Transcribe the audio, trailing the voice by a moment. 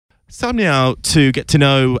It's time now to get to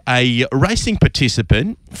know a racing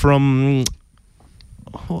participant from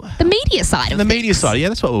the media side of the things. media side. Yeah,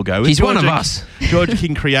 that's what we'll go with. She's one of us. Jorja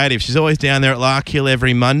King Creative. She's always down there at Larkhill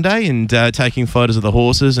every Monday and taking photos of the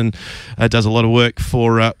horses and does a lot of work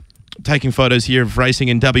for taking photos here of racing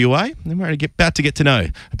in WA. And we're about to get to know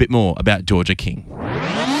a bit more about Jorja King.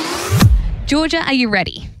 Jorja, are you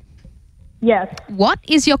ready? Yes. What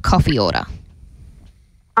is your coffee order?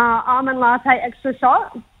 Almond latte extra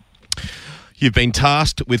shot. You've been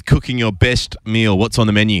tasked with cooking your best meal. What's on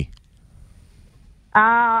the menu?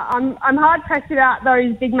 I'm hard pressed about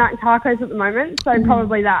those Big Mac tacos at the moment, so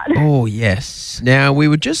probably that. Oh, yes. Now, we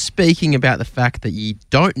were just speaking about the fact that you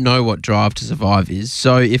don't know what Drive to Survive is.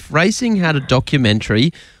 So if racing had a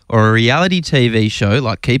documentary or a reality TV show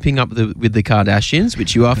like Keeping Up with the Kardashians,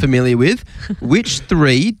 which you are familiar with, which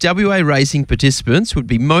three WA racing participants would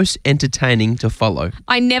be most entertaining to follow?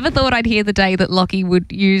 I never thought I'd hear the day that Lockie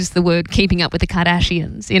would use the word keeping up with the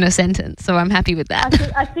Kardashians in a sentence, so I'm happy with that.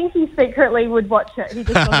 I think he secretly would watch it. He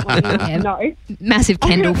just doesn't want to know. Massive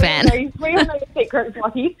Kendall fan. We all know the secrets,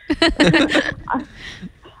 Lockie.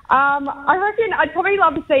 I reckon I'd probably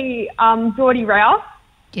love to see Geordie Rouse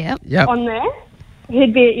Yep. on there.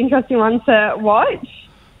 He'd be an interesting one to watch.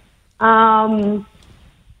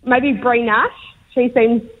 Maybe Brie Nash. She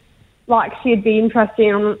seems like she'd be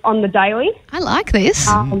interesting on the daily. I like this.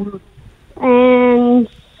 And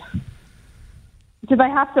do they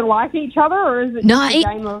have to like each other, or is it just a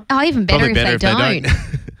game of... even better, Probably better if they don't.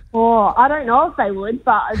 Oh, I don't know if they would,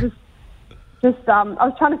 but I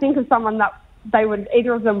was trying to think of someone that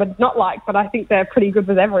either of them would not like, but I think they're pretty good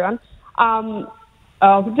with everyone.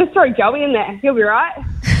 Just throw Joey in there. He'll be right.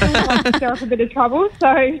 He'll like to stir up a bit of trouble,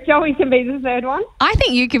 so Joey can be the third one. I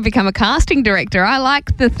think you could become a casting director. I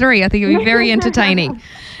like the three. I think it would be very entertaining.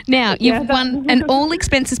 Now, you've won an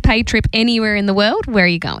all-expenses-paid trip anywhere in the world. Where are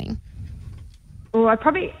you going? Oh, I'd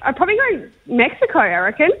probably go Mexico, I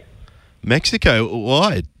reckon. Mexico?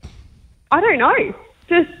 Why? I don't know.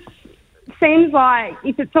 Just seems like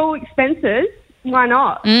if it's all expenses, why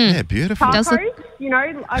not? Yeah, beautiful. Tacos, I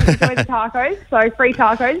enjoy the tacos, so free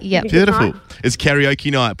tacos. Yep. Beautiful. It's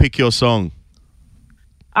karaoke night. Pick your song.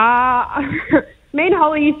 Me and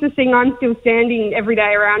Holly used to sing I'm Still Standing every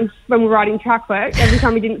day around when we were riding track work, every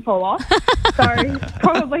time we didn't fall off. So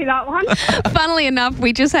probably that one. Funnily enough,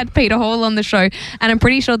 we just had Peter Hall on the show, and I'm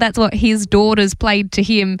pretty sure that's what his daughters played to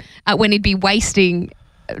him when he'd be wasting,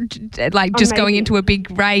 like just going into a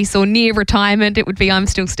big race or near retirement. It would be I'm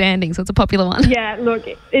Still Standing, so it's a popular one. Yeah, look,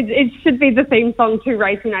 it should be the theme song to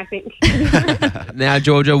racing, I think. Now,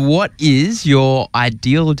 Jorja, what is your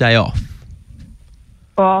ideal day off?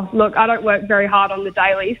 Well, look, I don't work very hard on the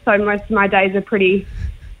daily, so most of my days are pretty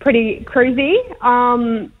cruisy.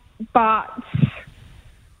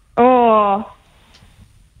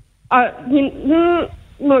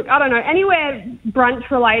 Look, I don't know. Anywhere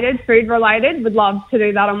brunch related, food related, would love to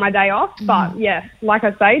do that on my day off. But yeah, like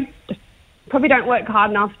I say, probably don't work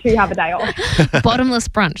hard enough to have a day off. Bottomless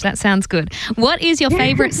brunch. That sounds good. What is your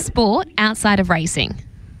favourite sport outside of racing?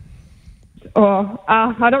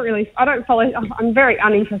 I don't follow. I'm a very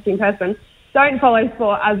uninteresting person. Don't follow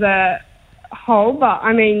sport as a whole, but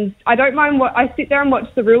I mean, I don't mind I sit there and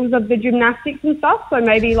watch the rules of the gymnastics and stuff. So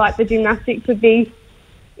maybe like the gymnastics would be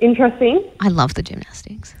interesting. I love the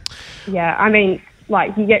gymnastics. Yeah, I mean,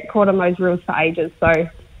 like you get caught on those rules for ages, so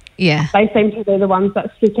yeah, they seem to be the ones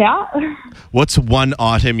that stick out. What's one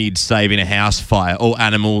item you'd save in a house fire? All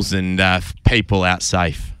animals and people out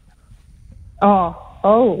safe. I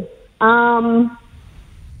don't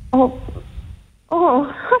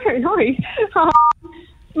know.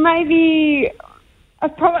 Maybe I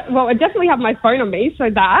definitely have my phone on me, so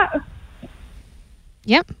that.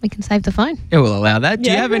 Yep, we can save the phone. Yeah, we'll allow that. Do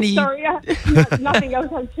you have any... Sorry, nothing else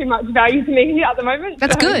has too much value to me at the moment.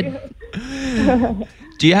 That's good.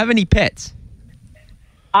 Do you have any pets?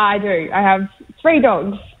 I do. I have 3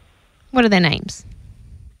 dogs. What are their names?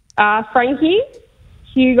 Frankie,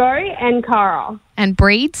 Hugo, and Cara. And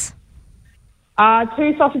breeds?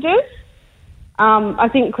 2 sausages. I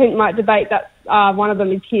think Clint might debate that one of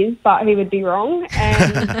them is his, but he would be wrong.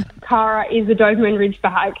 And Cara is a Doberman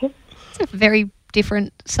Ridgeback. It's a very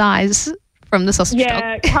different size from the sausage dog.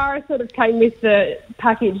 Yeah, Cara sort of came with the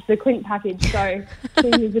package, the Clint package, so he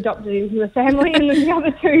was adopted into the family, and then the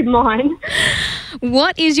other 2 mine.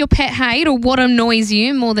 What is your pet hate, or what annoys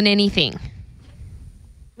you more than anything?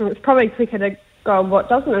 Well, it's probably quicker to go on what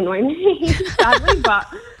doesn't annoy me, sadly, but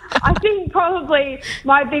I think probably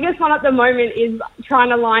my biggest one at the moment is trying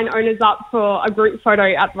to line owners up for a group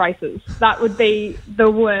photo at races. That would be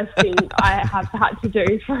the worst thing I have had to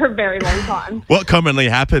do for a very long time. What commonly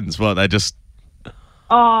happens? Well, they just...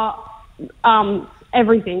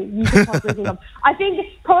 Everything you could possibly think of. I think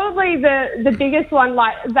probably the biggest one,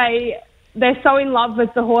 like they're so in love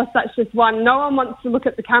with the horse, that's just one. No one wants to look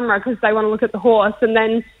at the camera because they want to look at the horse, and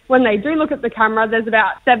then when they do look at the camera, there's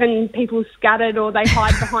about 7 people scattered, or they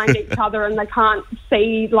hide behind each other and they can't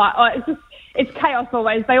see. It's chaos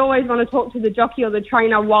always. They always want to talk to the jockey or the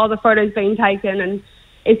trainer while the photo's being taken, and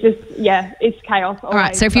it's just, it's chaos always. All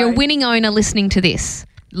right, so if you're a winning owner listening to this,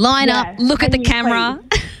 line up, look at the camera,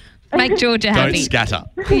 make Jorja happy. Don't scatter.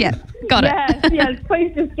 Yeah, got it. Yes,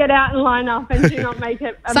 please just get out and line up and do not make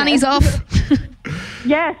it a Sunny's mess. off.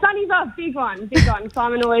 Yeah, Sunny's off, big one.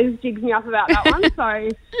 Simon always jigs me up about that one, so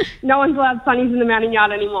no one's allowed Sunnies in the mounting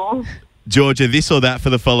yard anymore. Georgia, this or that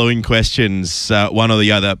for the following questions, one or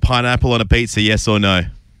the other. Pineapple on a pizza, yes or no?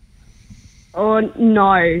 Or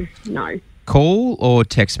no. Call or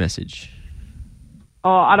text message? Oh,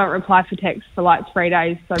 I don't reply for text for like 3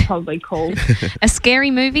 days, so probably call. A scary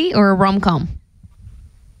movie or a rom-com?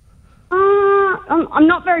 I'm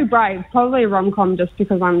not very brave. Probably a rom-com just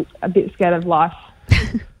because I'm a bit scared of life.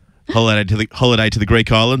 Holiday to the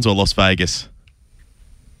Greek Islands or Las Vegas?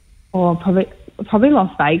 Or probably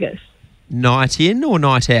Las Vegas. Night in or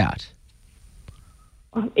night out?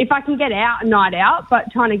 If I can get out, a night out, but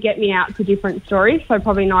trying to get me out to different stories, so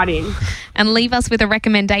probably night in. And leave us with a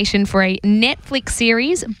recommendation for a Netflix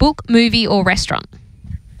series, book, movie or restaurant.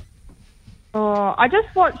 Oh, I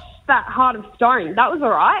just watched that Heart of Stone. That was all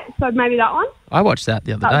right, so maybe that one. I watched that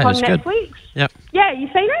the other day. That was It on was Netflix. good. Yep. Yeah, you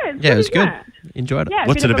seen it? Yeah, it was good. Isn't it? Enjoyed it. Yeah,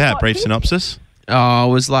 What's bit it of a about? plot Brief twist. synopsis? Oh,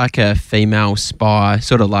 it was like a female spy,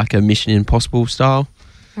 sort of like a Mission Impossible style.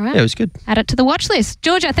 All right. Yeah, it was good. Add it to the watch list.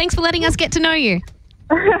 Jorja, thanks for letting us get to know you.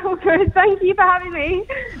 Good. Thank you for having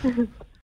me.